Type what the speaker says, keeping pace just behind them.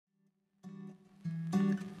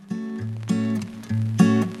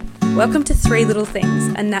Welcome to Three Little Things,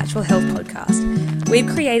 a natural health podcast. We've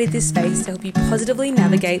created this space to help you positively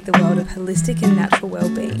navigate the world of holistic and natural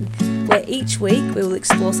well-being, where each week we will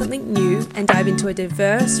explore something new and dive into a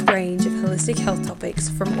diverse range of holistic health topics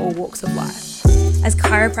from all walks of life. As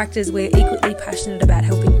chiropractors, we're equally passionate about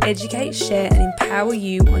helping educate, share and empower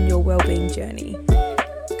you on your well-being journey.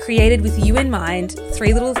 Created with you in mind,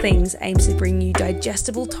 Three Little Things aims to bring you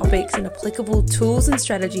digestible topics and applicable tools and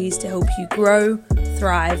strategies to help you grow,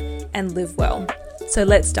 thrive, and live well. So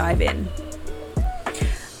let's dive in.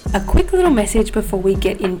 A quick little message before we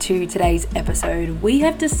get into today's episode. We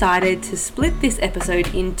have decided to split this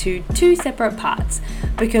episode into two separate parts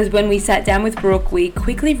because when we sat down with Brooke, we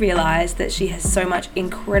quickly realized that she has so much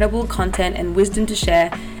incredible content and wisdom to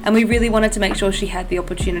share, and we really wanted to make sure she had the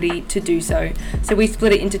opportunity to do so. So we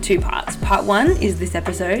split it into two parts. Part one is this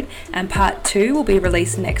episode, and part two will be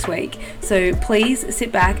released next week. So please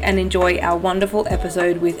sit back and enjoy our wonderful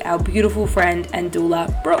episode with our beautiful friend and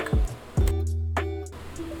doula, Brooke.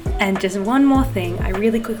 And just one more thing, I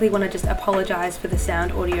really quickly want to just apologise for the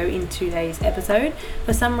sound audio in today's episode.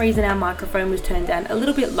 For some reason our microphone was turned down a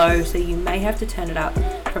little bit low, so you may have to turn it up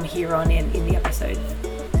from here on in the episode.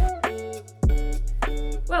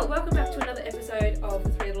 Well, welcome back to another episode of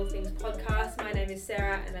the Three Little Things podcast. My name is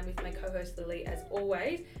Sarah and I'm with my co-host Lily as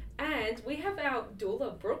always. And we have our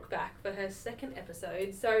doula Brooke back for her second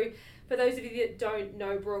episode. So for those of you that don't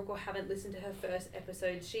know Brooke or haven't listened to her first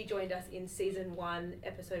episode, she joined us in season 1,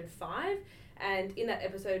 episode 5. And in that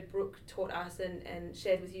episode, Brooke taught us and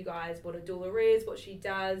shared with you guys what a doula is, what she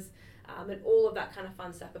does, and all of that kind of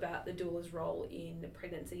fun stuff about the doula's role in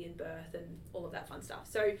pregnancy and birth and all of that fun stuff.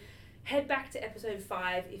 So head back to episode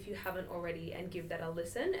 5 if you haven't already and give that a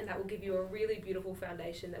listen, and that will give you a really beautiful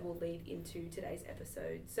foundation that will lead into today's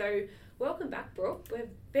episode. So welcome back, Brooke. We're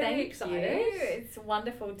very excited. Thank you. It's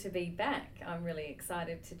wonderful to be back. I'm really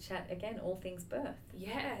excited to chat again, all things birth.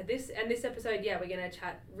 Yeah, this episode, we're going to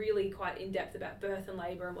chat really quite in depth about birth and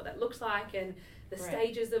labour and what that looks like and the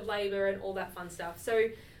stages of labour and all that fun stuff. So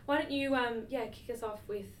why don't you kick us off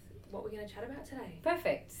with what we're going to chat about today.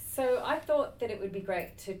 Perfect. So I thought that it would be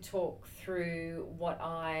great to talk through what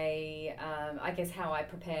I guess how I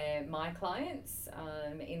prepare my clients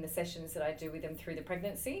in the sessions that I do with them through the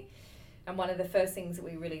pregnancy. And one of the first things that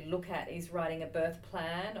we really look at is writing a birth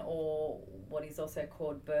plan, or what is also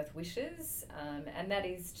called birth wishes. And that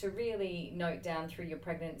is to really note down through your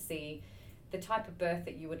pregnancy the type of birth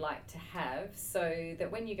that you would like to have, so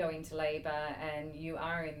that when you go into labour and you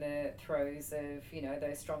are in the throes of,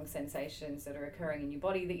 those strong sensations that are occurring in your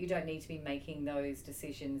body, that you don't need to be making those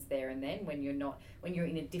decisions there and then when you're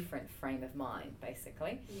in a different frame of mind,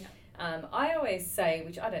 basically. Yeah. I always say,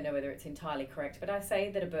 which I don't know whether it's entirely correct, but I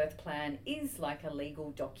say that a birth plan is like a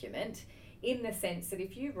legal document, in the sense that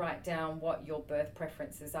if you write down what your birth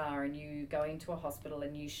preferences are and you go into a hospital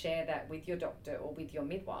and you share that with your doctor or with your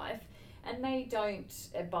midwife, and they don't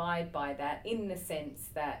abide by that, in the sense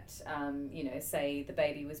that, say the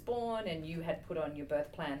baby was born and you had put on your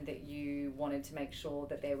birth plan that you wanted to make sure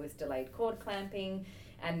that there was delayed cord clamping,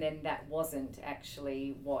 and then that wasn't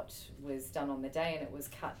actually what was done on the day and it was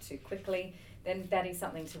cut too quickly, then that is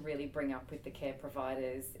something to really bring up with the care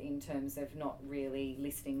providers in terms of not really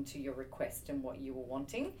listening to your request and what you were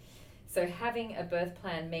wanting. So having a birth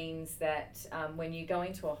plan means that when you go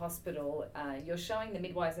into a hospital, you're showing the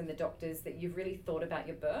midwives and the doctors that you've really thought about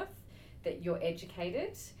your birth, that you're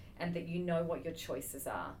educated, and that you know what your choices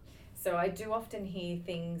are. So I do often hear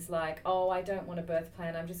things like, oh, I don't want a birth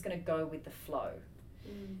plan, I'm just going to go with the flow.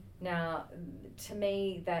 Mm. Now, to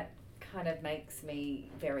me, that kind of makes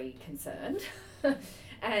me very concerned.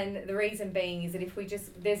 And the reason being is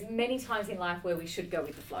that there's many times in life where we should go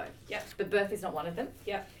with the flow. Yep. But birth is not one of them.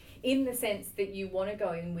 Yep. In the sense that you want to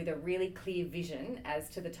go in with a really clear vision as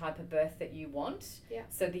to the type of birth that you want,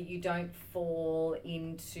 so that you don't fall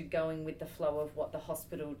into going with the flow of what the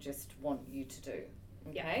hospital just want you to do.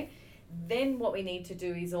 Okay? Then what we need to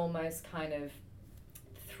do is almost kind of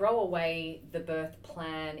throw away the birth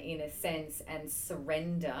plan in a sense and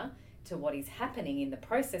surrender to what is happening in the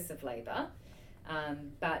process of labour.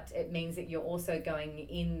 But it means that you're also going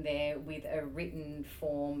in there with a written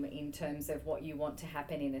form in terms of what you want to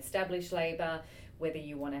happen in established labour, whether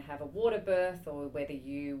you want to have a water birth or whether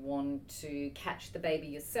you want to catch the baby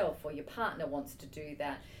yourself or your partner wants to do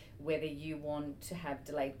that, whether you want to have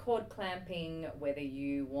delayed cord clamping, whether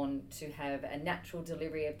you want to have a natural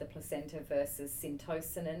delivery of the placenta versus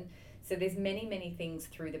syntocinon. So there's many, many things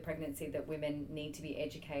through the pregnancy that women need to be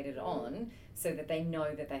educated on so that they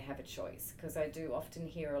know that they have a choice. Because I do often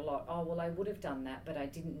hear a lot, oh, well, I would have done that, but I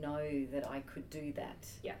didn't know that I could do that.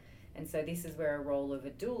 Yeah. And so this is where a role of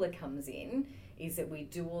a doula comes in, is that we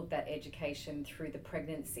do all that education through the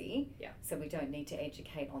pregnancy, so we don't need to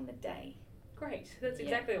educate on the day. Great. That's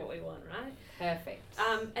exactly what we want, right? Perfect.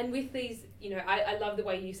 And with these, I love the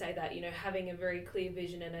way you say that, having a very clear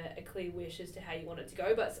vision and a clear wish as to how you want it to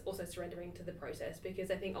go, but also surrendering to the process, because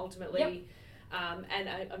I think ultimately, and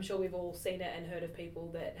I'm sure we've all seen it and heard of people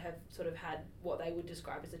that have sort of had what they would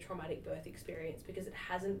describe as a traumatic birth experience because it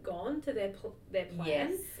hasn't gone to their plan.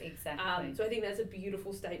 Yes, exactly. So I think that's a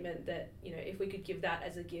beautiful statement that, if we could give that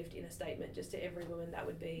as a gift in a statement just to every woman, that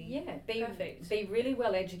would be perfect. Be really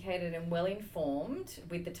well educated and well informed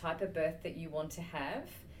with the type of birth that you want to have,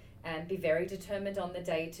 and be very determined on the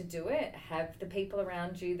day to do it. Have the people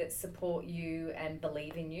around you that support you and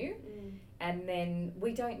believe in you. And then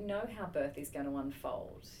we don't know how birth is going to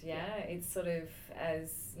unfold. It's sort of,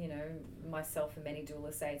 as myself and many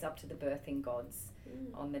doulas say, it's up to the birthing gods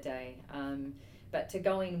on the day. But to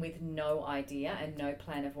go in with no idea and no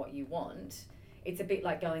plan of what you want, it's a bit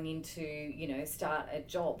like going into, start a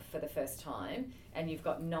job for the first time and you've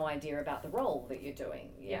got no idea about the role that you're doing.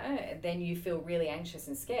 Then you feel really anxious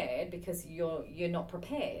and scared because you're not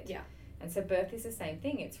prepared. And so birth is the same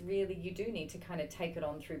thing. It's really, you do need to kind of take it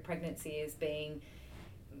on through pregnancy as being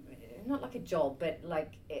not like a job, but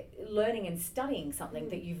like learning and studying something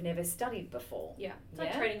that you've never studied before. It's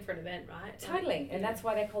like training for an event, right? Totally. And that's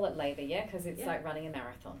why they call it labour, because it's like running a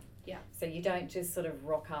marathon. So you don't just sort of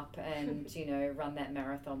rock up and, run that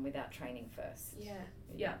marathon without training first.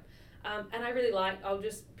 And I really I'll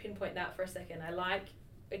just pinpoint that for a second. I like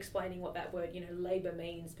explaining what that word, labour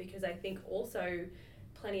means, because I think also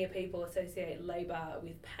plenty of people associate labour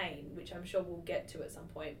with pain, which I'm sure we'll get to at some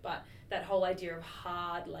point, but that whole idea of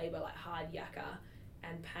hard labour, like hard yakka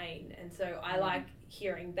and pain. And so I like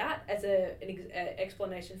hearing that as an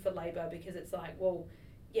explanation for labour, because it's like, well,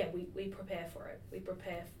 we prepare for it. We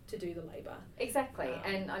prepare to do the labour. Exactly.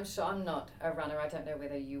 And I'm sure, I'm not a runner, I don't know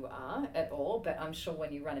whether you are at all, but I'm sure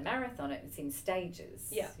when you run a marathon, it's in stages.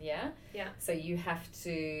 So you have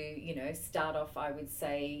to, start off, I would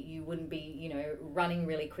say, you wouldn't be, running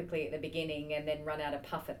really quickly at the beginning and then run out of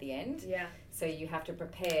puff at the end. So you have to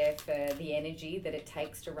prepare for the energy that it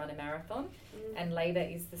takes to run a marathon. And labour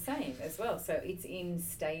is the same as well. So it's in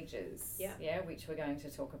stages, which we're going to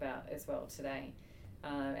talk about as well today.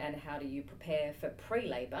 And how do you prepare for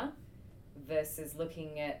pre-labour versus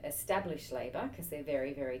looking at established labour, because they're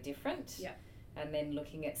very, very different. And then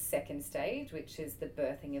looking at second stage, which is the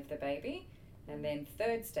birthing of the baby, and then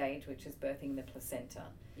third stage, which is birthing the placenta.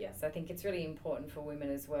 So I think it's really important for women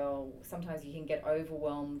as well. Sometimes you can get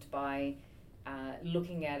overwhelmed by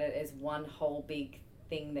looking at it as one whole big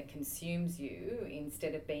thing that consumes you,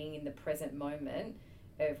 instead of being in the present moment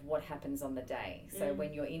of what happens on the day. So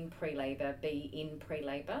when you're in pre-labour, be in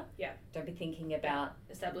pre-labour. Don't be thinking about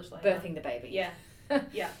established labour, birthing the baby.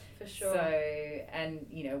 For sure. So, and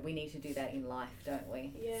we need to do that in life, don't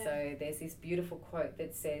we? So there's this beautiful quote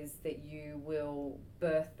that says that you will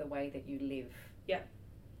birth the way that you live.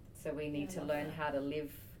 So we need to learn how to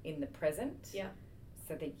live in the present.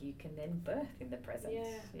 So that you can then birth in the present.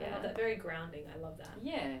 I love that. Very grounding. I love that.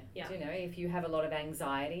 Do if you have a lot of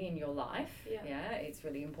anxiety in your life, it's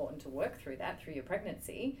really important to work through that through your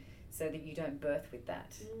pregnancy, so that you don't birth with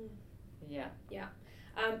that.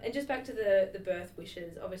 And just back to the birth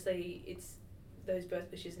wishes. Obviously, it's those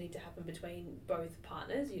birth wishes need to happen between both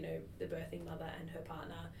partners. The birthing mother and her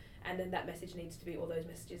partner, and then that message needs to be, all those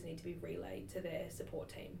messages need to be relayed to their support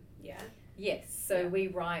team. Yes, so we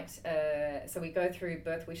write, so we go through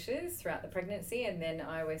birth wishes throughout the pregnancy, and then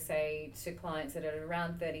I always say to clients that are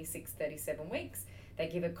around 36, 37 weeks, they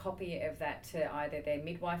give a copy of that to either their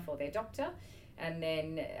midwife or their doctor, and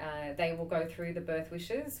then they will go through the birth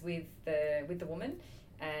wishes with the woman,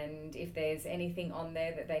 and if there's anything on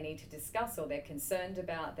there that they need to discuss or they're concerned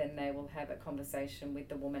about, then they will have a conversation with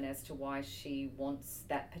the woman as to why she wants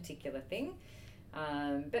that particular thing.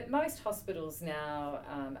 But most hospitals now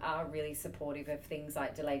are really supportive of things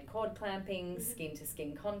like delayed cord clamping,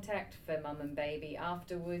 skin-to-skin contact for mum and baby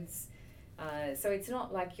afterwards. So it's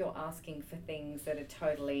not like you're asking for things that are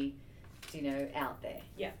totally, out there.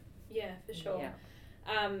 For sure.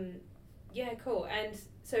 Cool. And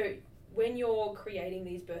so when you're creating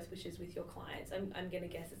these birth wishes with your clients, I'm going to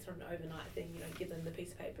guess it's not an overnight thing. You don't give them the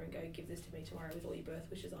piece of paper and go, give this to me tomorrow with all your birth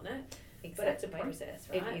wishes on it. Exactly. But it's a process,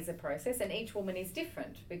 right? It is a process, and each woman is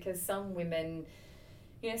different, because some women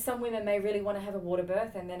may really want to have a water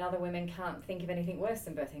birth, and then other women can't think of anything worse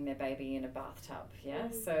than birthing their baby in a bathtub.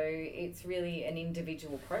 So it's really an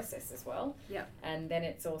individual process as well. And then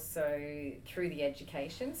it's also through the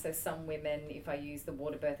education. So some women, if I use the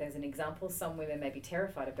water birth as an example, some women may be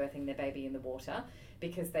terrified of birthing their baby in the water,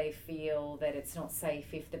 because they feel that it's not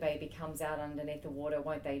safe if the baby comes out underneath the water,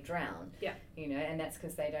 won't they drown? Yeah. You know, and that's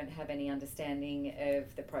because they don't have any understanding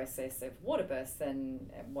of the process of water births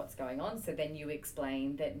and what's going on. So then you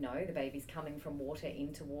explain that no, the baby's coming from water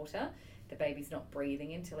into water. The baby's not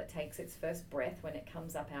breathing until it takes its first breath when it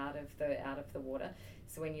comes up out of the water.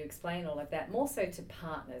 So when you explain all of that, more so to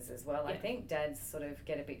partners as well, I think dads sort of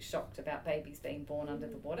get a bit shocked about babies being born under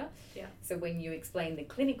the water. Yeah. So when you explain the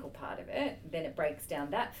clinical part of it, then it breaks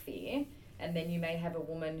down that fear. And then you may have a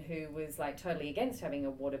woman who was like totally against having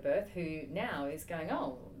a water birth who now is going,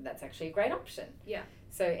 oh, that's actually a great option. Yeah.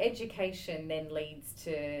 So education then leads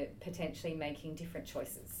to potentially making different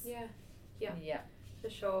choices. Yeah. For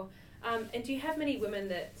sure. And do you have many women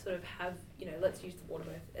that sort of have, you know, let's use the water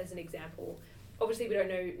birth as an example. Obviously, we don't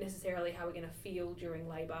know necessarily how we're going to feel during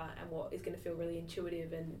labour and what is going to feel really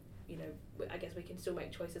intuitive, and, you know, I guess we can still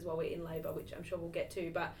make choices while we're in labour, which I'm sure we'll get to.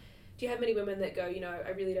 But do you have many women that go, you know, I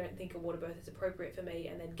really don't think a water birth is appropriate for me,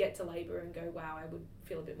 and then get to labour and go, wow, I would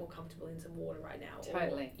feel a bit more comfortable in some water right now?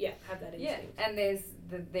 Totally. Or, have that instinct. Yeah, and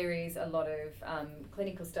there is a lot of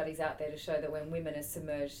clinical studies out there to show that when women are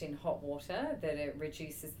submerged in hot water, that it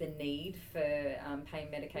reduces the need for pain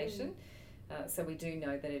medication. So we do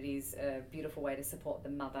know that it is a beautiful way to support the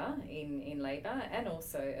mother in labour, and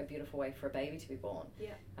also a beautiful way for a baby to be born.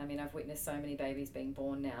 Yeah. I mean, I've witnessed so many babies being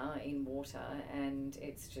born now in water, and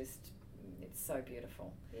it's so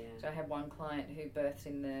beautiful. Yeah. So I had one client who birthed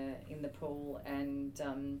in the pool, and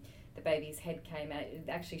the baby's head came out.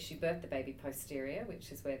 Actually, she birthed the baby posterior,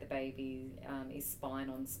 which is where the baby is spine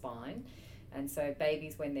on spine. And so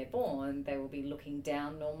babies, when they're born, they will be looking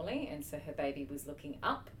down normally, and so her baby was looking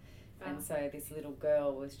up. And so this little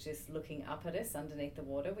girl was just looking up at us underneath the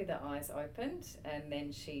water with her eyes opened, and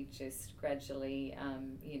then she just gradually,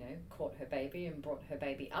 caught her baby and brought her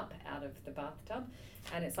baby up out of the bathtub.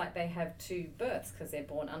 And it's like they have two births because they're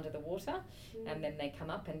born under the water, and then they come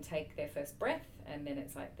up and take their first breath, and then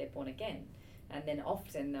it's like they're born again. And then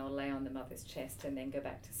often they'll lay on the mother's chest and then go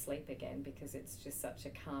back to sleep again, because it's just such a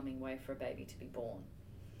calming way for a baby to be born.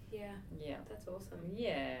 Yeah. That's awesome.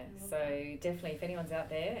 Yeah, so that. Definitely if anyone's out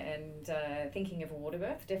there and thinking of a water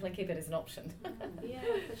birth, definitely keep it as an option. Yeah,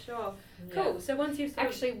 for sure. Cool. So once you've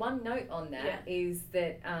actually, one note on that is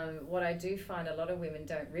that what I do find a lot of women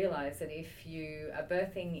don't realise, that if you are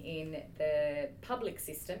birthing in the public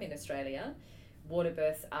system in Australia, water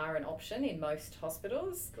births are an option in most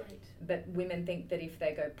hospitals. Great. But women think that if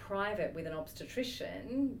they go private with an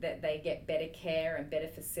obstetrician, that they get better care and better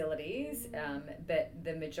facilities. But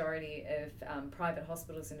the majority of private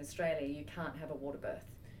hospitals in Australia, you can't have a water birth.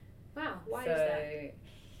 Wow, why is that?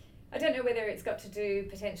 I don't know whether it's got to do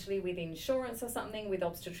potentially with insurance or something, with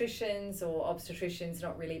obstetricians, or obstetricians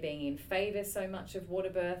not really being in favour so much of water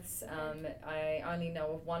births. I only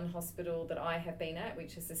know of one hospital that I have been at,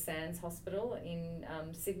 which is the Sands Hospital in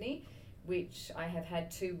Sydney, which I have had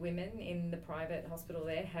 2 women in the private hospital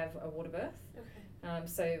there have a water birth. Okay.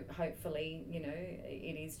 So hopefully,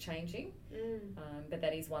 it is changing. But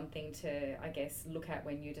that is one thing to, I guess, look at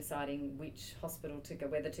when you're deciding which hospital to go,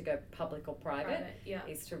 whether to go public or private.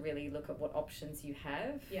 Is to really look at what options you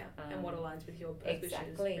have. And what aligns with your wishes,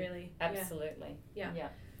 really. Absolutely. Yeah.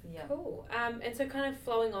 Yeah. Cool. And so kind of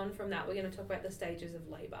flowing on from that, we're going to talk about the stages of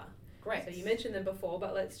labour. Great. So you mentioned them before,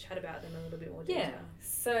 but let's chat about them in a little bit more detail. Yeah.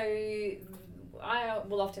 So I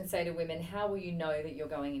will often say to women, how will you know that you're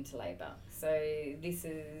going into labour? So this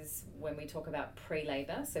is when we talk about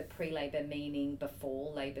pre-labour. So pre-labour meaning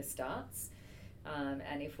before labour starts.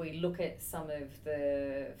 And if we look at some of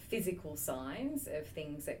the physical signs of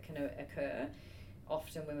things that can occur,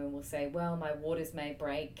 often women will say, well, my waters may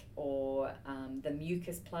break, or the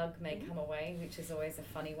mucus plug may come away, which is always a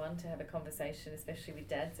funny one to have a conversation, especially with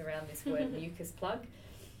dads, around this word mucus plug.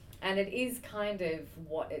 And it is kind of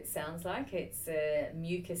what it sounds like. It's a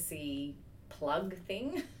mucousy plug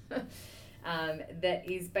thing that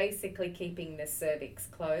is basically keeping the cervix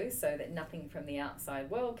closed so that nothing from the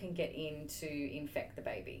outside world can get in to infect the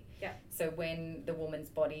baby. Yeah. So when the woman's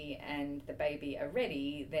body and the baby are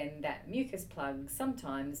ready, then that mucus plug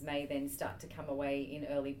sometimes may then start to come away in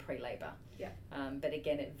early pre-labour. Yeah. But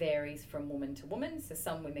again, it varies from woman to woman. So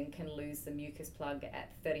some women can lose the mucus plug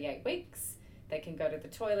at 38 weeks. They can go to the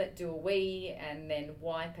toilet, do a wee, and then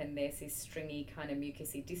wipe, and there's this stringy kind of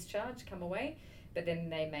mucousy discharge come away. But then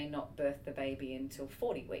they may not birth the baby until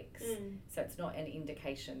 40 weeks. So it's not an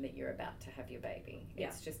indication that you're about to have your baby.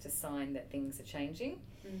 It's just a sign that things are changing.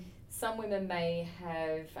 Some women may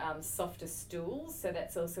have softer stools, so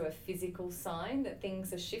that's also a physical sign that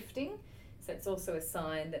things are shifting. So it's also a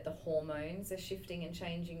sign that the hormones are shifting and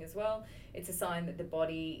changing as well. It's a sign that the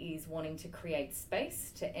body is wanting to create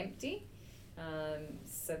space to empty.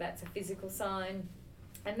 So that's a physical sign.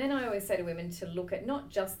 And then I always say to women to look at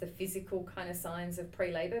not just the physical kind of signs of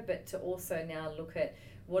pre-labour, but to also now look at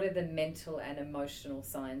what are the mental and emotional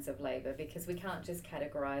signs of labour, because we can't just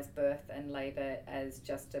categorise birth and labour as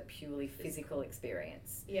just a purely physical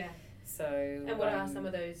experience. Yeah. So. And what are some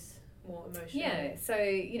of those more emotional? Yeah, so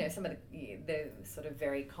some of the sort of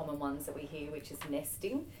very common ones that we hear, which is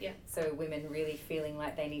nesting. Yeah. So women really feeling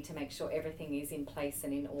like they need to make sure everything is in place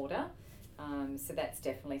and in order. So that's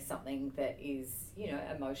definitely something that is,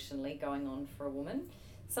 emotionally going on for a woman.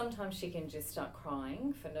 Sometimes she can just start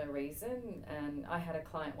crying for no reason. And I had a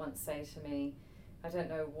client once say to me, I don't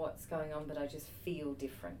know what's going on, but I just feel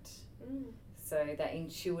different. So that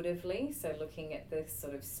intuitively, so looking at the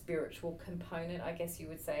sort of spiritual component, I guess you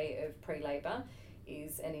would say, of pre-labour,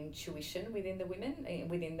 is an intuition within the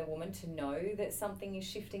woman to know that something is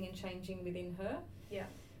shifting and changing within her. Yeah.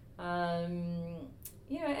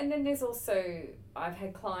 And then there's also, I've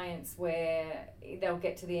had clients where they'll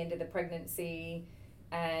get to the end of the pregnancy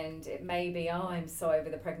and it may be, I'm so over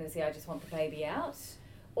the pregnancy, I just want the baby out.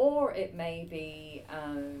 Or it may be,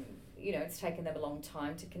 it's taken them a long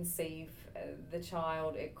time to conceive the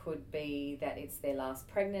child. It could be that it's their last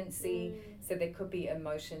pregnancy. So there could be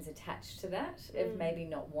emotions attached to that of maybe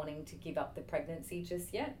not wanting to give up the pregnancy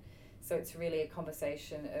just yet. So it's really a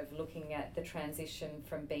conversation of looking at the transition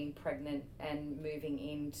from being pregnant and moving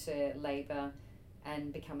into labour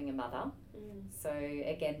and becoming a mother. So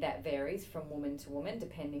again, that varies from woman to woman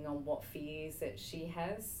depending on what fears that she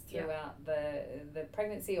has throughout the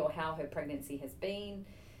pregnancy or how her pregnancy has been.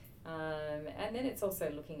 And then it's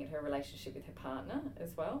also looking at her relationship with her partner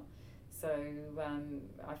as well. So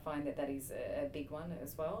I find that is a big one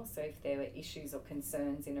as well. So if there are issues or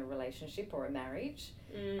concerns in a relationship or a marriage,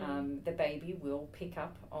 the baby will pick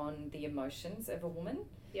up on the emotions of a woman.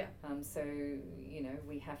 Yeah. So,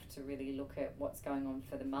 we have to really look at what's going on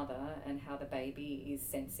for the mother and how the baby is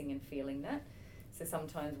sensing and feeling that. So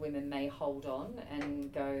sometimes women may hold on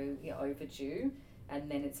and go overdue. And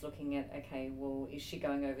then it's looking at, okay, well, is she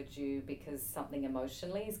going overdue because something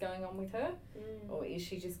emotionally is going on with her? Or is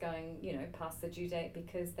she just going, past the due date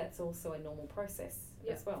because that's also a normal process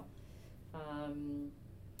as well?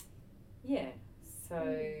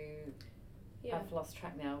 I've lost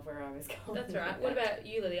track now of where I was going. That's all right. What about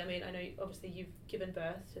you, Lily? I mean, I know obviously you've given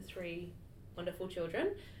birth to 3 wonderful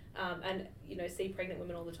children and, see pregnant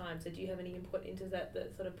women all the time. So do you have any input into that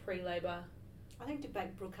sort of pre-labour? I think to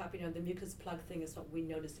back Brooke up, the mucus plug thing is what we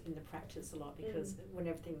notice in the practice a lot, because when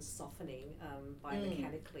everything's softening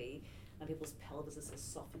biomechanically and people's pelvises are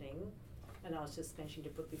softening, and I was just mentioning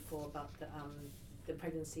to Brooke before about the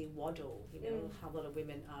pregnancy waddle, how a lot of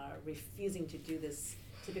women are refusing to do this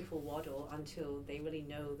typical waddle until they really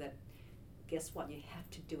know that, guess what, you have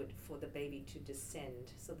to do it for the baby to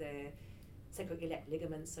descend. So their sacroiliac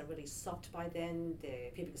ligaments are really soft by then,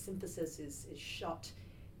 their pubic symphysis is shot,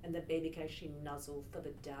 and the baby can actually nuzzle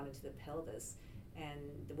further down into the pelvis,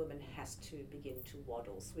 and the woman has to begin to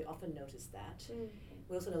waddle. So we often notice that.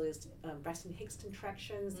 We also notice Braxton Hicks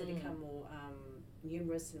contractions. They become more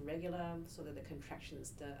numerous and regular, so that the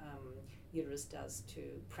contractions the uterus does to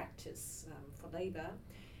practice for labour.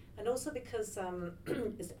 And also because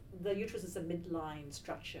the uterus is a midline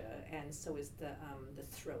structure, and so is the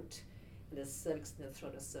throat. And the cervix and the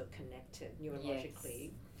throat are so connected neurologically.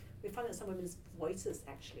 Yes. We find that some women's voices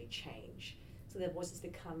actually change. So their voices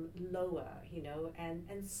become lower,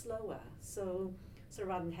 and slower. So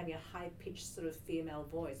rather than having a high-pitched sort of female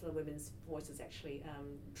voice, a lot of women's voices actually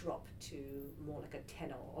drop to more like a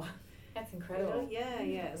tenor. That's incredible.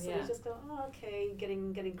 Yeah. So we just go, okay,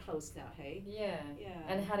 getting close now, hey? Yeah.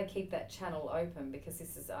 And how to keep that channel open, because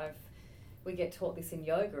we get taught this in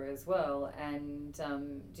yoga as well, and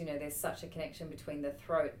there's such a connection between the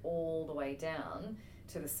throat all the way down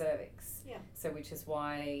to the cervix. Yeah. So which is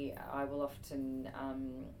why I will often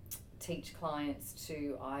teach clients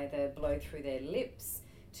to either blow through their lips,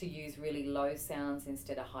 to use really low sounds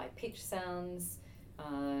instead of high pitched sounds,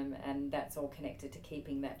 and that's all connected to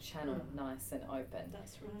keeping that channel nice and open.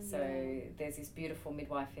 That's right. So there's this beautiful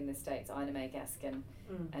midwife in the States, Ina May Gaskin,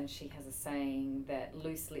 and she has a saying that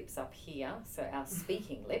loose lips up here, so our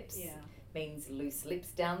speaking lips, means loose lips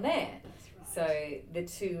down there. That's right. So the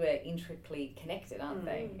two are intricately connected, aren't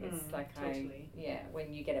they? It's like totally.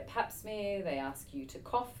 When you get a pap smear, they ask you to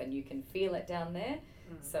cough and you can feel it down there.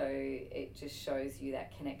 So it just shows you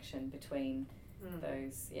that connection between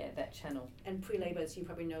those, that channel. And pre-labour, as you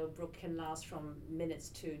probably know, Brooke, can last from minutes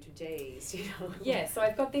to days, Yeah, so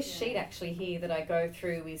I've got this sheet actually here that I go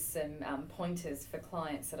through with some pointers for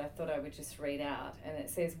clients that I thought I would just read out. And it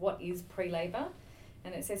says, what is pre-labour?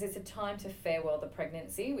 And it says it's a time to farewell the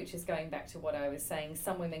pregnancy, which is going back to what I was saying.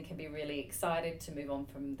 Some women can be really excited to move on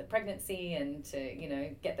from the pregnancy and to, you know,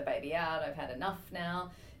 get the baby out. I've had enough now,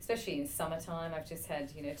 especially in summertime. I've just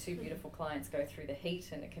had, you know, 2 beautiful clients go through the heat,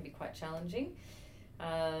 and it can be quite challenging.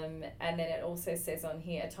 And then it also says on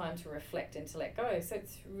here, a time to reflect and to let go. So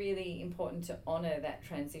it's really important to honour that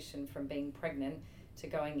transition from being pregnant to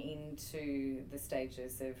going into the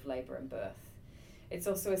stages of labour and birth. It's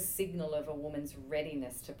also a signal of a woman's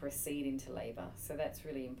readiness to proceed into labour. So that's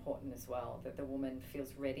really important as well, that the woman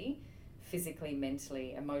feels ready physically,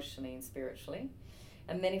 mentally, emotionally and spiritually.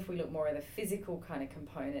 And then if we look more at the physical kind of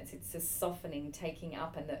components, it's a softening, taking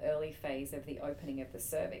up in the early phase of the opening of the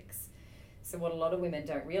cervix. So what a lot of women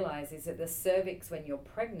don't realise is that the cervix, when you're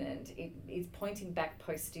pregnant, it is pointing back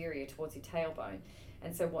posterior towards your tailbone.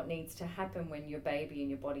 And so what needs to happen when your baby and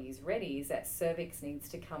your body is ready is that cervix needs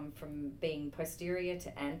to come from being posterior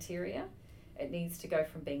to anterior. It needs to go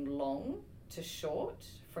from being long to short,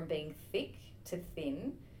 from being thick to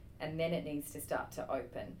thin, and then it needs to start to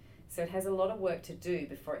open. So it has a lot of work to do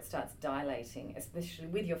before it starts dilating, especially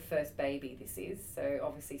with your first baby this is. So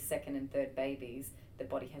obviously second and third babies, the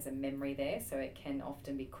body has a memory there, so it can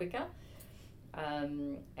often be quicker.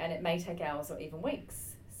 And it may take hours or even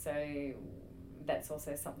weeks. So that's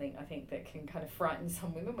also something I think that can kind of frighten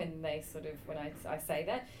some women when they when I say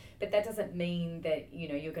that. But that doesn't mean that, you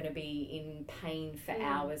know, you're going to be in pain for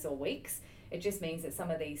hours or weeks. It just means that some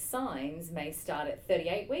of these signs may start at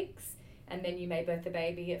 38 weeks and then you may birth the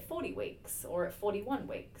baby at 40 weeks or at 41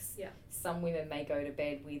 weeks. Yeah. Some women may go to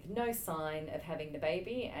bed with no sign of having the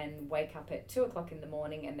baby and wake up at 2 o'clock in the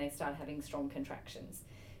morning and they start having strong contractions.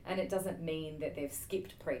 And it doesn't mean that they've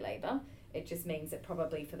skipped pre-labour. It just means that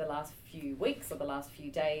probably for the last few weeks or the last few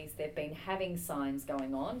days, they've been having signs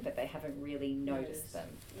going on, but they haven't really noticed them.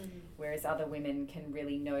 Mm-hmm. Whereas other women can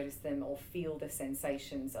really notice them or feel the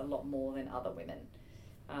sensations a lot more than other women.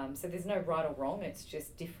 So there's no right or wrong. It's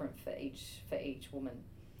just different for each woman.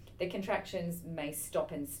 The contractions may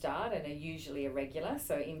stop and start and are usually irregular.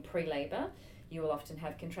 So in pre-labour, you will often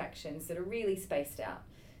have contractions that are really spaced out.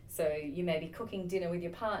 So you may be cooking dinner with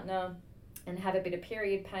your partner and have a bit of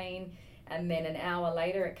period pain, and then an hour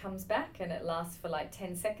later it comes back and it lasts for like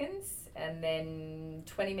 10 seconds, and then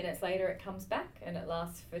 20 minutes later it comes back and it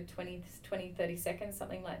lasts for 20, 30 seconds,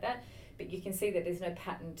 something like that. But you can see that there's no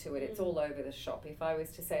pattern to it. It's all over the shop. If I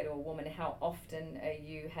was to say to a woman, how often are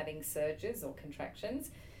you having surges or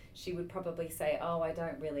contractions? She would probably say, oh, I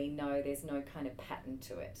don't really know. There's no kind of pattern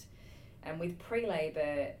to it. And with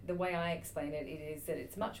pre-labour, the way I explain it is that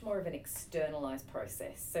it's much more of an externalised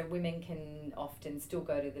process. So women can often still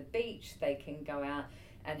go to the beach, they can go out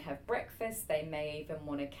and have breakfast, they may even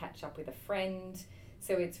want to catch up with a friend.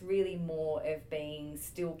 So it's really more of being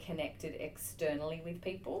still connected externally with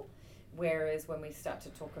people. Whereas when we start to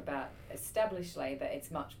talk about established labour,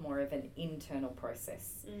 it's much more of an internal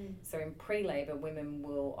process. So in pre-labour, women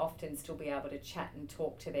will often still be able to chat and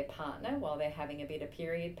talk to their partner while they're having a bit of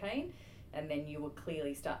period pain. And then you will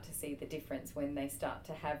clearly start to see the difference when they start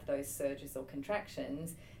to have those surges or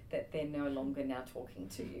contractions, that they're no longer now talking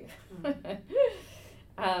to you.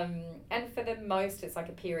 And for the most, it's like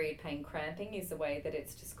a period pain cramping is the way that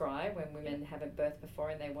it's described when women haven't birthed before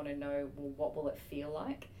and they want to know, well, what will it feel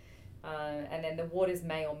like? And then the waters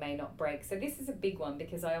may or may not break. So this is a big one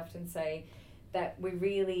because I often say that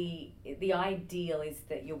the ideal is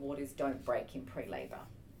that your waters don't break in pre-labour.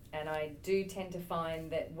 And I do tend to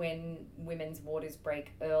find that when women's waters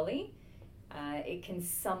break early, it can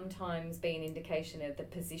sometimes be an indication of the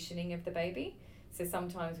positioning of the baby. So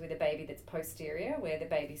sometimes with a baby that's posterior, where the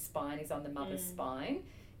baby's spine is on the mother's spine,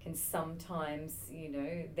 can sometimes,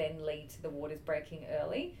 then lead to the waters breaking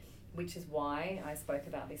early, which is why I spoke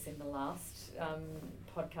about this in the last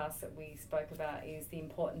podcast that we spoke about, is the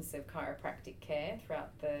importance of chiropractic care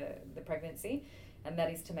throughout the pregnancy. And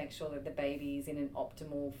that is to make sure that the baby is in an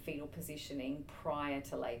optimal fetal positioning prior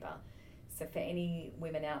to labour. So for any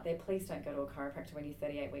women out there, please don't go to a chiropractor when you're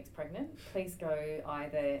 38 weeks pregnant. Please go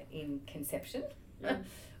either in conception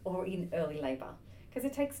or in early labour, because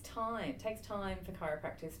it takes time. It takes time for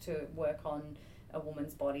chiropractors to work on a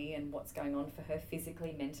woman's body and what's going on for her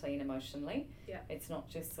physically, mentally and emotionally. Yeah. It's not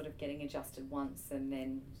just sort of getting adjusted once and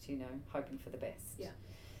then, hoping for the best. Yeah.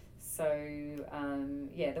 So,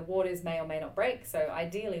 the waters may or may not break. So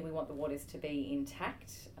ideally we want the waters to be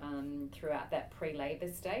intact throughout that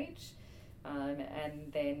pre-labour stage.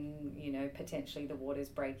 And then, potentially the waters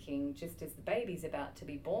breaking just as the baby's about to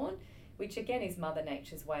be born, which again is Mother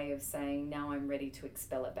Nature's way of saying, now I'm ready to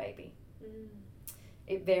expel a baby.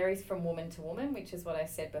 It varies from woman to woman, which is what I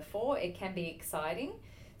said before. It can be exciting.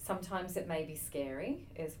 Sometimes it may be scary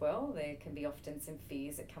as well. There can be often some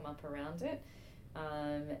fears that come up around it.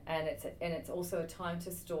 And it's also a time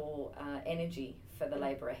to store energy for the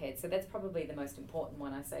labour ahead. So that's probably the most important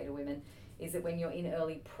one I say to women, is that when you're in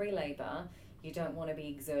early pre-labour, you don't want to be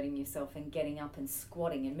exerting yourself and getting up and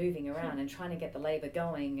squatting and moving around and trying to get the labour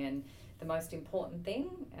going. And the most important thing,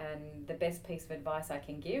 and the best piece of advice I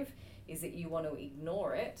can give, is that you want to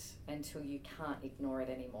ignore it until you can't ignore it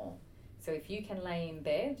anymore. So if you can lay in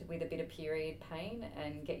bed with a bit of period pain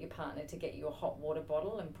and get your partner to get you a hot water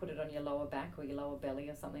bottle and put it on your lower back or your lower belly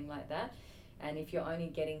or something like that, and if you're only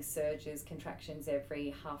getting surges, contractions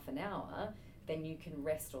every half an hour, then you can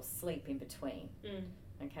rest or sleep in between.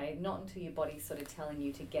 Okay, not until your body's sort of telling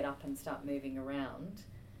you to get up and start moving around,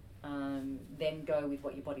 then go with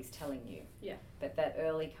what your body's telling you. Yeah. But that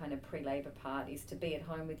early kind of pre-labour part is to be at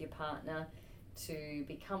home with your partner, to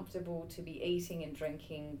be comfortable, to be eating and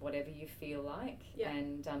drinking whatever you feel like,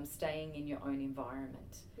 and staying in your own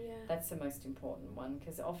environment. Yeah. That's the most important one,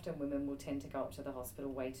 because often women will tend to go up to the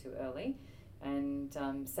hospital way too early, and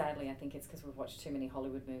sadly I think it's because we've watched too many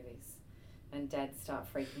Hollywood movies, and dads start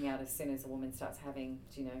freaking out as soon as a woman starts having,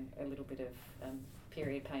 you know, a little bit of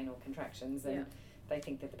period pain or contractions, and they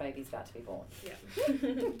think that the baby's about to be born.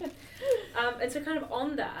 And so kind of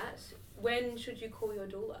on that, when should you call your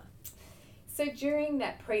doula? So during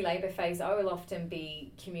that pre-labour phase, I will often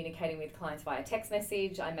be communicating with clients via text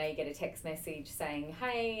message. I may get a text message saying,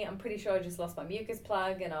 hey, I'm pretty sure I just lost my mucus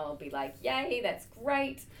plug, and I'll be like, yay, that's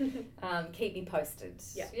great. Keep me posted.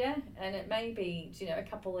 Yeah. And it may be, you know, a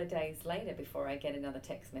couple of days later before I get another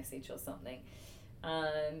text message or something.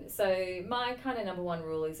 So my kind of number one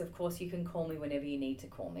rule is, of course, you can call me whenever you need to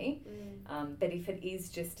call me. But if it is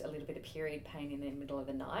just a little bit of period pain in the middle of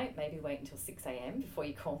the night, maybe wait until 6 a.m. before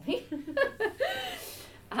you call me.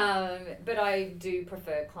 But I do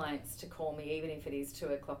prefer clients to call me, even if it is 2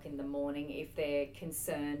 o'clock in the morning, if they're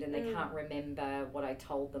concerned and they can't remember what I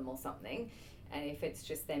told them or something. And if it's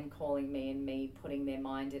just them calling me and me putting their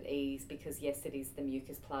mind at ease, because yes, it is the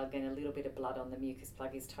mucus plug and a little bit of blood on the mucus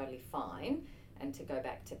plug is totally fine, and to go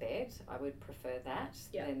back to bed, I would prefer that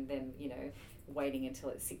than them, you know, waiting until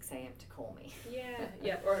it's 6 a.m. to call me.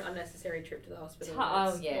 Or an unnecessary trip to the hospital.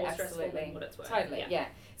 Absolutely. What it's worth. Totally,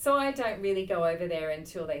 So I don't really go over there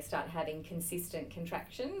until they start having consistent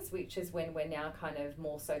contractions, which is when we're now kind of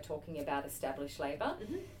more so talking about established labour.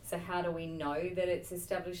 So how do we know that it's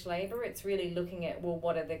established labour? It's really looking at, well,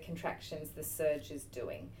 what are the contractions the surge is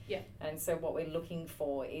doing? And so what we're looking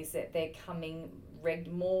for is that they're coming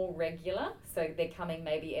more regular, so they're coming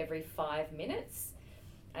maybe every 5 minutes,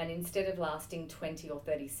 and instead of lasting 20 or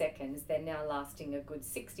 30 seconds, they're now lasting a good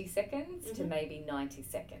 60 seconds to maybe 90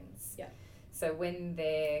 seconds. So when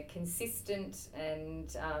they're consistent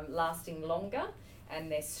and lasting longer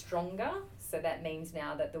and they're stronger, so that means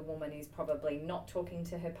now that the woman is probably not talking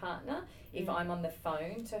to her partner. If I'm on the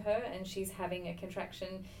phone to her and she's having a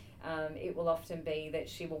contraction, it will often be that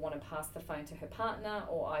she will want to pass the phone to her partner,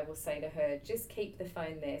 or I will say to her, just keep the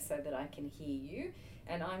phone there so that I can hear you,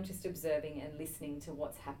 and I'm just observing and listening to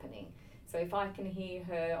what's happening. So if I can hear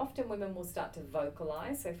her, often women will start to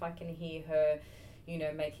vocalize, so if I can hear her, you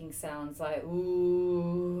know, making sounds like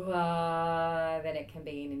ooh, then it can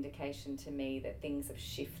be an indication to me that things have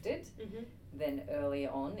shifted than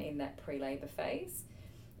earlier on in that pre-labour phase.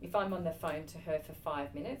 If I'm on the phone to her for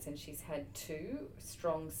 5 minutes and she's had 2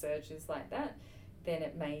 strong surges like that, then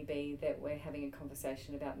it may be that we're having a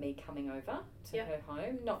conversation about me coming over to her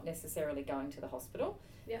home, not necessarily going to the hospital,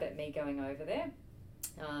 but me going over there.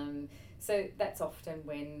 So that's often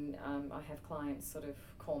when I have clients sort of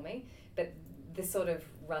call me. But the sort of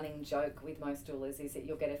running joke with most doulas is that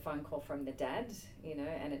you'll get a phone call from the dad, you know,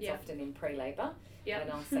 and it's often in pre-labour.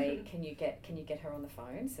 And I'll say, can you get her on the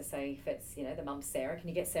phone? So say if it's, you know, the mum's Sarah, can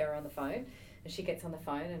you get Sarah on the phone? And she gets on the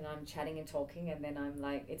phone and I'm chatting and talking, and then I'm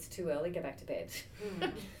like, it's too early, go back to bed.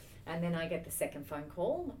 And then I get the second phone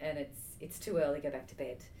call and it's too early, go back to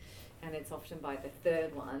bed. And it's often by the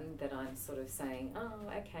third one that I'm sort of saying, oh,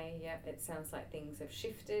 okay, it sounds like things have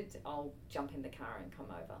shifted. I'll jump in the car and come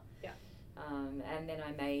over. And then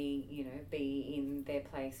I may, you know, be in their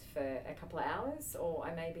place for a couple of hours, or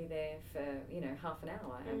I may be there for, you know, half an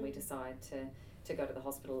hour, and we decide to go to the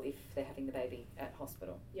hospital if they're having the baby at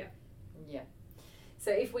hospital.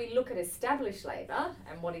 So if we look at established labour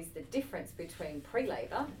and what is the difference between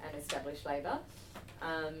pre-labour and established labour,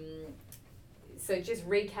 so just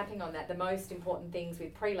recapping on that, the most important things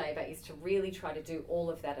with pre-labour is to really try to do all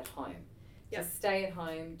of that at home. Just stay at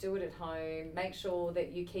home, do it at home, make sure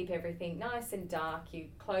that you keep everything nice and dark, you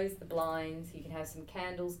close the blinds, you can have some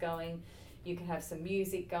candles going, You can have some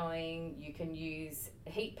music going. You can use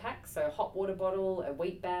heat packs, so a hot water bottle, a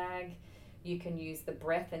wheat bag. You can use the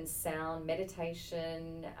breath and sound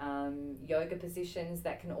meditation, yoga positions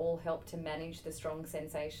that can all help to manage the strong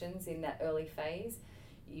sensations in that early phase.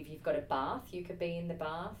 If you've got a bath, you could be in the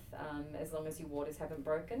bath as long as your waters haven't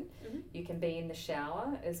broken. Mm-hmm. You can be in the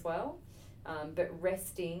shower as well. But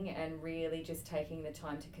resting and really just taking the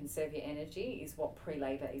time to conserve your energy is what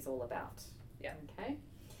pre-labour is all about. Yeah. Okay.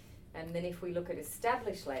 And then if we look at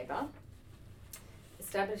established labour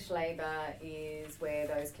is where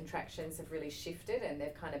those contractions have really shifted and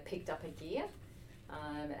they've kind of picked up a gear.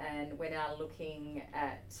 And we're now looking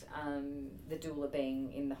at the doula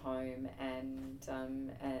being in the home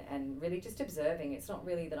and really just observing. It's not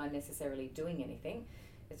really that I'm necessarily doing anything.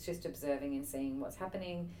 It's just observing and seeing what's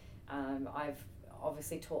happening. I've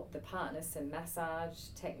obviously taught the partner some massage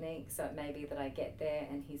techniques, so it may be that I get there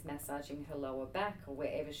and he's massaging her lower back or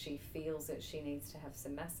wherever she feels that she needs to have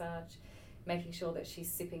some massage, making sure that she's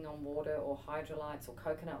sipping on water or hydrolytes or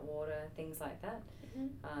coconut water, things like that.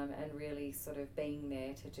 Mm-hmm. And really sort of being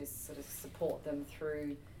there to just sort of support them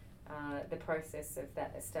through the process of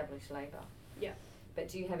that established labour. Yeah. But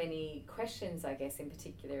do you have any questions, I guess, in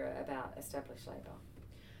particular about established labour?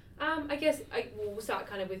 I guess we'll start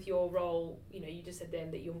kind of with your role. You know, you just said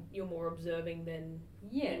then that you're more observing than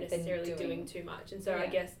necessarily doing too much. And so I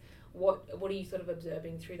guess what are you sort of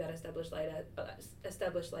observing through that established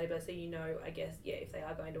labour? So you know, I guess, if they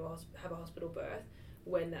are going to have a hospital birth,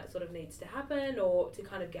 when that sort of needs to happen, or to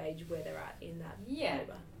kind of gauge where they're at in that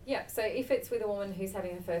labour. Yeah, so if it's with a woman who's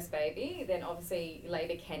having her first baby, then obviously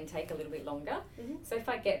labour can take a little bit longer. Mm-hmm. So if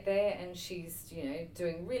I get there and she's,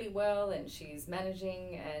 doing really well and she's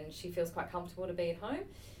managing and she feels quite comfortable to be at home,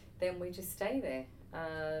 then we just stay there.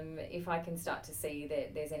 If I can start to see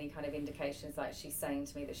that there's any kind of indications, like she's saying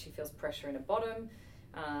to me that she feels pressure in her bottom,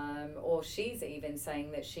 or she's even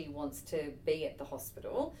saying that she wants to be at the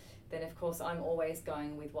hospital, then of course I'm always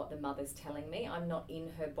going with what the mother's telling me. I'm not in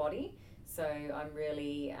her body, so I'm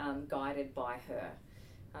really guided by her.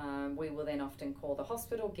 We will then often call the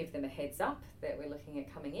hospital, give them a heads up that we're looking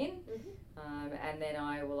at coming in, and then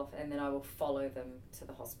I will follow them to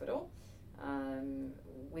the hospital.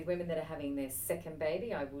 With women that are having their second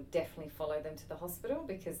baby, I will definitely follow them to the hospital,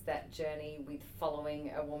 because that journey with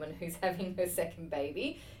following a woman who's having her second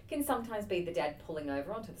baby can sometimes be the dad pulling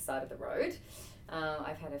over onto the side of the road.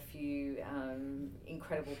 I've had a few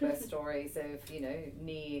incredible birth stories of,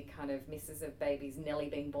 near kind of misses of babies nearly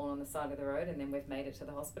being born on the side of the road and then we've made it to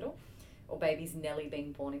the hospital, or babies nearly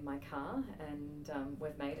being born in my car and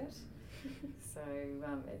we've made it. So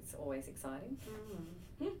it's always exciting.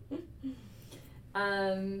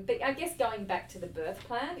 But I guess going back to the birth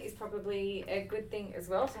plan is probably a good thing as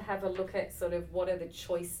well, to have a look at sort of what are the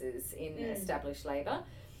choices in established labour.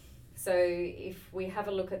 So if we have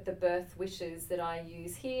a look at the birth wishes that I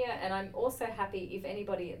use here, and I'm also happy if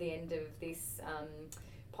anybody at the end of this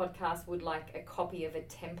podcast would like a copy of a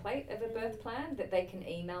template of a birth plan, that they can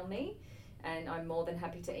email me, and I'm more than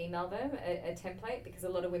happy to email them a template, because a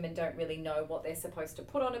lot of women don't really know what they're supposed to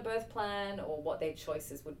put on a birth plan or what their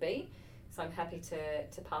choices would be. So I'm happy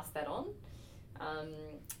to pass that on.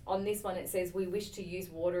 On this one it says, we wish to use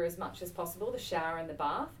water as much as possible, the shower and the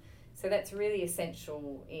bath. So that's really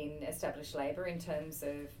essential in established labour in terms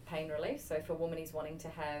of pain relief. So if a woman is wanting to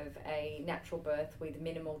have a natural birth with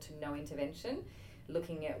minimal to no intervention,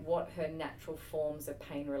 looking at what her natural forms of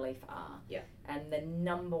pain relief are. Yeah. And the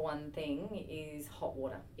number one thing is hot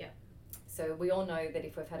water. Yeah. So we all know that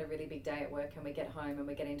if we've had a really big day at work and we get home and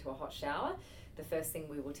we get into a hot shower, the first thing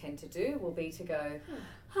we will tend to do will be to go,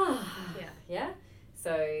 yeah.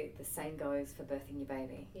 So the same goes for birthing your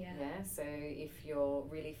baby. Yeah. So if you're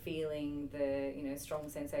really feeling the, strong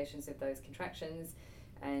sensations of those contractions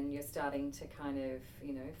and you're starting to kind of,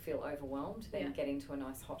 feel overwhelmed, then get into a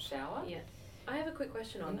nice hot shower. Yeah. I have a quick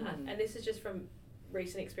question on that, and this is just from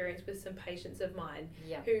recent experience with some patients of mine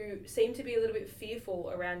who seem to be a little bit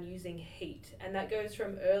fearful around using heat, and that goes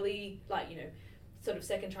from early, sort of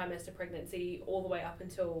second trimester pregnancy all the way up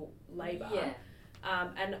until labour. Yeah.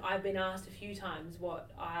 And I've been asked a few times where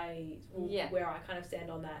I kind of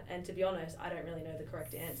stand on that, and to be honest, I don't really know the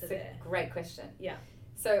correct answer there. Great question. Yeah.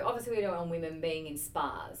 So obviously we don't want women being in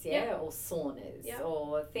spas, or saunas,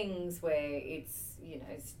 or things where it's,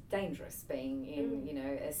 it's dangerous being in,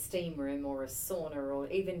 a steam room or a sauna, or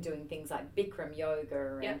even doing things like Bikram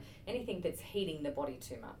yoga and anything that's heating the body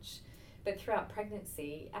too much. But throughout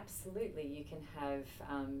pregnancy, absolutely, you can have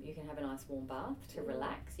a nice warm bath to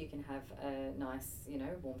relax. You can have a nice,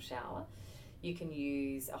 warm shower. You can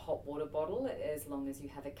use a hot water bottle as long as you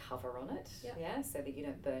have a cover on it, so that you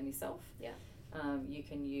don't burn yourself. Yeah. You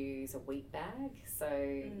can use a wheat bag. So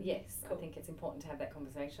yes, cool. I think it's important to have that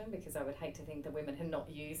conversation, because I would hate to think that women are not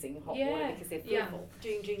using hot Yeah, water because they're yeah. fearful.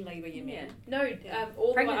 During labour, you mean? No, Yeah.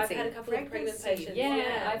 all the I've Pregnancy. had a couple of pregnant Pregnancy. patients.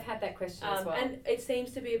 Yeah, I've had that question as well. And it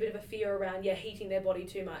seems to be a bit of a fear around heating their body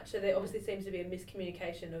too much. So there obviously seems to be a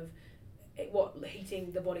miscommunication of what heating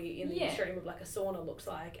the body in the extreme of like a sauna looks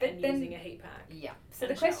like, But and then- using a heat pack. Yeah. So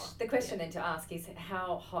And the a shower. question then to ask is,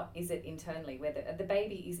 how hot is it internally? Whether the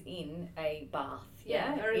baby is in a bath,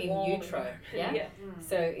 Very in warm utero, environment. yeah.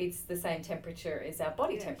 So it's the same temperature as our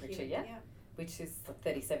body temperature, Yeah. which is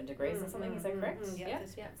 37 degrees or something. Is that correct? Yeah.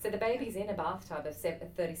 Yeah. So the baby's in a bathtub of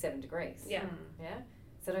 37 degrees. Yeah. Yeah.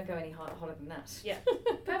 So don't go any hotter than that. Yeah.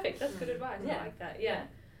 Perfect. That's good advice. Yeah. I like that. Yeah.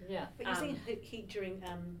 Yeah. But using heat during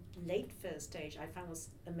late first stage, I found was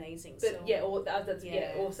amazing. But so, that's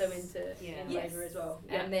Yes. also into Yeah. in Yes. labour as well.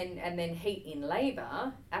 Yeah. And then heat in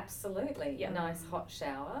labour, absolutely. Yeah. Nice hot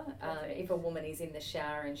shower. Perfect. If a woman is in the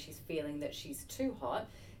shower and she's feeling that she's too hot,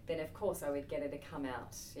 then of course I would get her to come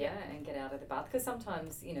out, and get out of the bath. Because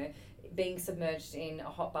sometimes, being submerged in a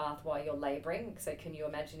hot bath while you're labouring, so can you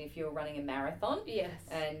imagine if you were running a marathon Yes.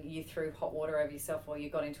 and you threw hot water over yourself while you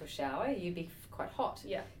got into a shower, you'd be quite hot.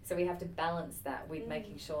 Yeah. So we have to balance that with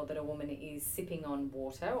making sure that a woman is sipping on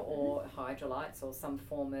water or hydrolytes or some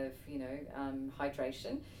form of,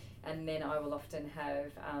 hydration. And then I will often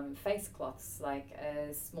have face cloths, like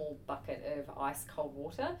a small bucket of ice cold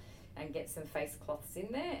water, and get some face cloths in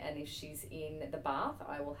there. And if she's in the bath,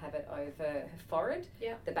 I will have it over her forehead,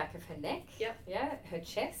 the back of her neck, her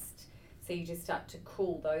chest. So you just start to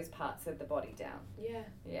cool those parts of the body down. Yeah.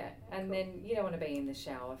 Yeah, and then you don't want to be in the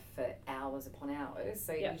shower for hours upon hours,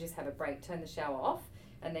 so you just have a break, turn the shower off,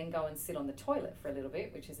 and then go and sit on the toilet for a little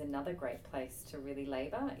bit, which is another great place to really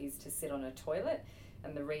labour, is to sit on a toilet.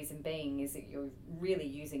 And the reason being is that you're really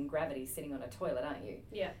using gravity sitting on a toilet, aren't you?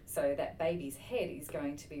 Yeah. So that baby's head is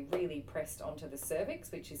going to be really pressed onto the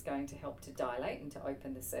cervix, which is going to help to dilate and to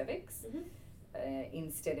open the cervix.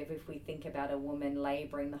 Instead of if we think about a woman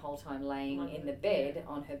labouring the whole time laying in the bed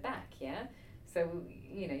on her back, So,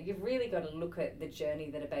 you've really got to look at the journey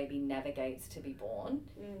that a baby navigates to be born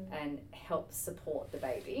and help support the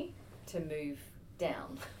baby to move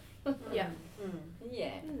down. Yeah.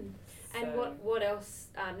 Yeah. And So- what else,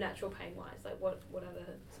 natural pain wise, like what other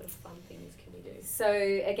sort of fun things can we do? So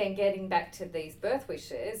again, getting back to these birth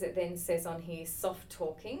wishes, it then says on here soft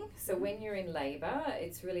talking. So when you're in labour,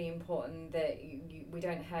 it's really important that we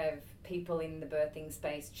don't have people in the birthing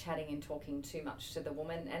space chatting and talking too much to the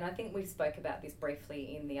woman. And I think we spoke about this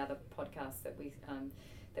briefly in the other podcast that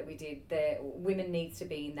we did. Women need to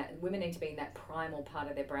be in that primal part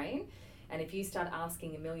of their brain. And if you start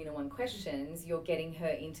asking 1,000,001 questions, you're getting her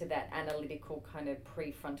into that analytical kind of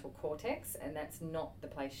prefrontal cortex, and that's not the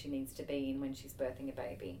place she needs to be in when she's birthing a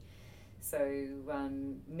baby. So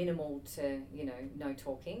minimal to, no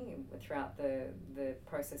talking throughout the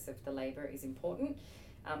process of the labour is important.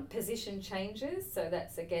 Position changes, so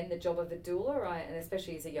that's again the job of a doula, and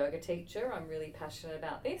especially as a yoga teacher, I'm really passionate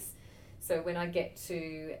about this. So when I get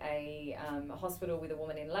to a hospital with a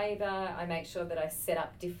woman in labour, I make sure that I set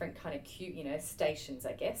up different kind of cute, stations,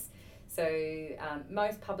 I guess. So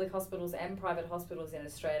most public hospitals and private hospitals in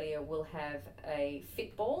Australia will have a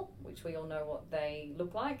fit ball, which we all know what they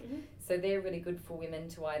look like. So they're really good for women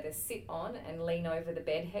to either sit on and lean over the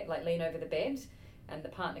bed, and the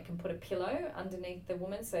partner can put a pillow underneath the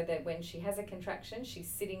woman so that when she has a contraction, she's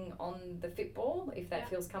sitting on the fit ball, if that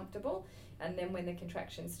feels comfortable. And then when the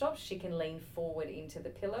contraction stops, she can lean forward into the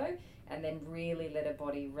pillow and then really let her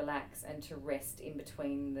body relax and to rest in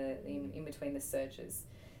between the surges.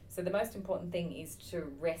 So the most important thing is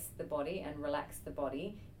to rest the body and relax the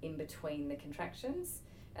body in between the contractions.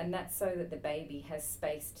 And that's so that the baby has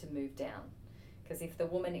space to move down. Because if the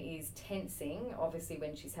woman is tensing, obviously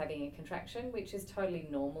when she's having a contraction, which is totally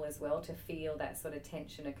normal as well to feel that sort of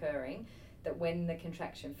tension occurring, that when the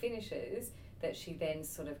contraction finishes, that she then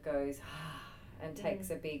sort of goes and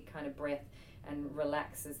takes a big kind of breath and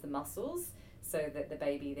relaxes the muscles so that the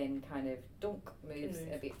baby then kind of moves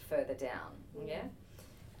a bit further down.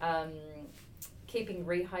 Keeping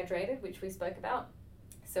rehydrated, which we spoke about.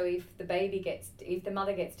 So if the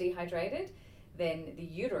mother gets dehydrated, then the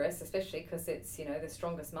uterus, especially because it's the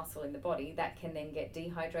strongest muscle in the body, that can then get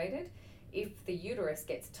dehydrated. If the uterus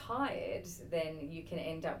gets tired, then you can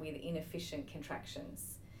end up with inefficient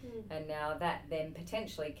contractions. And now that then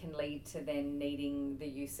potentially can lead to then needing the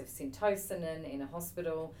use of syntocinon in a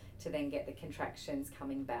hospital to then get the contractions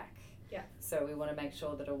coming back. Yeah. So we want to make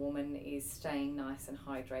sure that a woman is staying nice and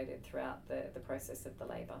hydrated throughout the process of the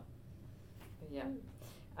labour. Yeah.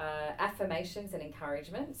 Affirmations and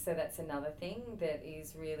encouragement, so that's another thing that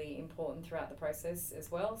is really important throughout the process as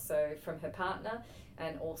well. So from her partner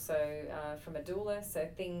and also from a doula. So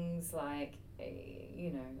things like,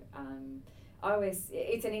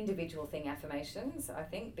 it's an individual thing, affirmations, I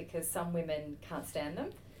think, because some women can't stand them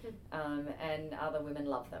and other women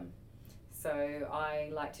love them. So I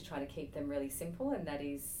like to try to keep them really simple, and that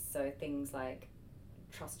is, so things like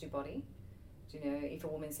trust your body. If a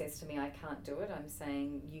woman says to me, I can't do it, I'm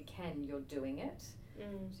saying, you can, you're doing it.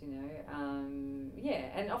 And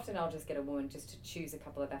often I'll just get a woman just to choose a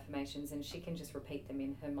couple of affirmations, and she can just repeat them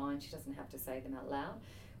in her mind. She doesn't have to say them out loud.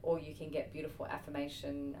 Or you can get beautiful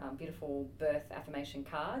birth affirmation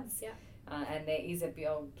cards. Yeah. And there is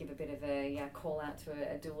I'll give a bit of a call out to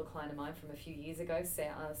a doula client of mine from a few years ago,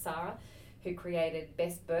 Sarah, who created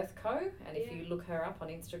Best Birth Co. And if you look her up on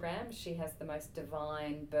Instagram, she has the most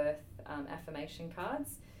divine birth affirmation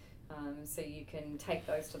cards. So you can take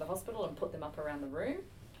those to the hospital and put them up around the room,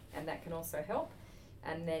 and that can also help.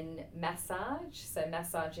 And then massage, so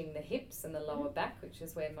massaging the hips and the lower back, which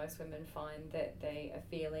is where most women find that they are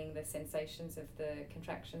feeling the sensations of the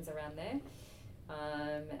contractions around there.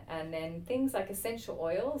 And then things like essential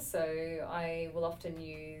oils, so I will often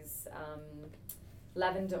use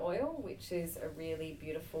lavender oil, which is a really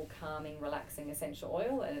beautiful, calming, relaxing essential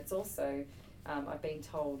oil, and it's also, I've been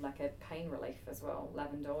told, like a pain relief as well,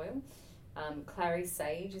 lavender oil. Clary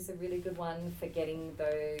sage is a really good one for getting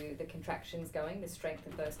the contractions going, the strength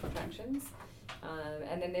of those contractions.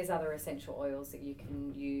 And then there's other essential oils that you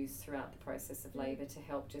can use throughout the process of labour to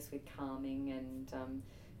help just with calming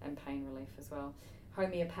and pain relief as well.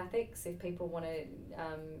 Homeopathics, if people want to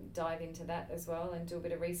dive into that as well and do a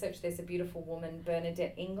bit of research. There's a beautiful woman,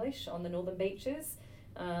 Bernadette English, on the Northern Beaches.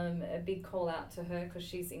 A big call out to her because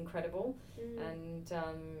she's incredible. And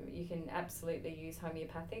you can absolutely use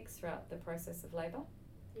homeopathics throughout the process of labour.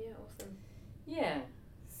 Yeah, awesome. Yeah.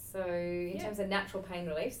 So in terms of natural pain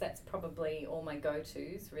reliefs, that's probably all my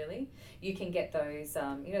go-tos, really. You can get those,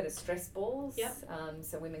 the stress balls. Yep.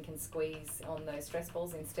 So women can squeeze on those stress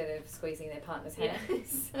balls instead of squeezing their partner's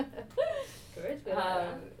hands. Good.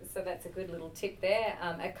 So that's a good little tip there.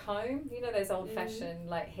 A comb, those old-fashioned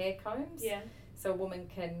like hair combs. Yeah. So a woman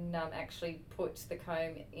can actually put the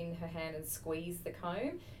comb in her hand and squeeze the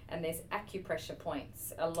comb, and there's acupressure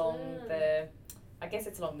points along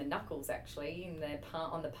along the knuckles actually,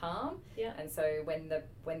 on the palm. Yeah. And so when the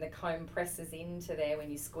comb presses into there, when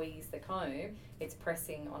you squeeze the comb, it's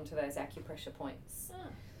pressing onto those acupressure points. Oh,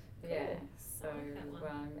 cool. Yeah. So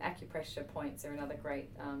acupressure points are another great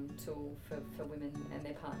tool for women and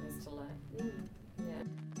their partners to learn. Yeah.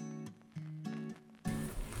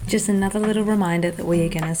 Just another little reminder that we are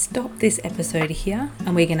going to stop this episode here,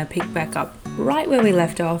 and we're going to pick back up right where we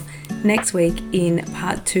left off next week in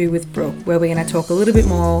part 2 with Brooke, where we're going to talk a little bit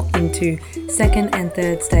more into second and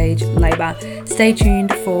third stage labour. Stay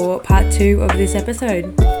tuned for part 2 of this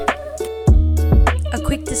episode. A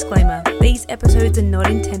quick disclaimer, these episodes are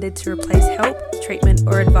not intended to replace help, treatment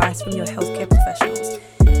or advice from your healthcare professionals.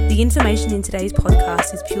 The information in today's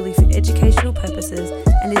podcast is purely for educational purposes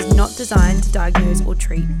and is not designed to diagnose or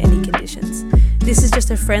treat any conditions. This is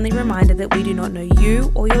just a friendly reminder that we do not know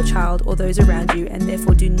you or your child or those around you, and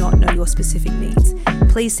therefore do not know your specific needs.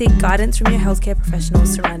 Please seek guidance from your healthcare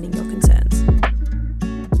professionals surrounding your concerns.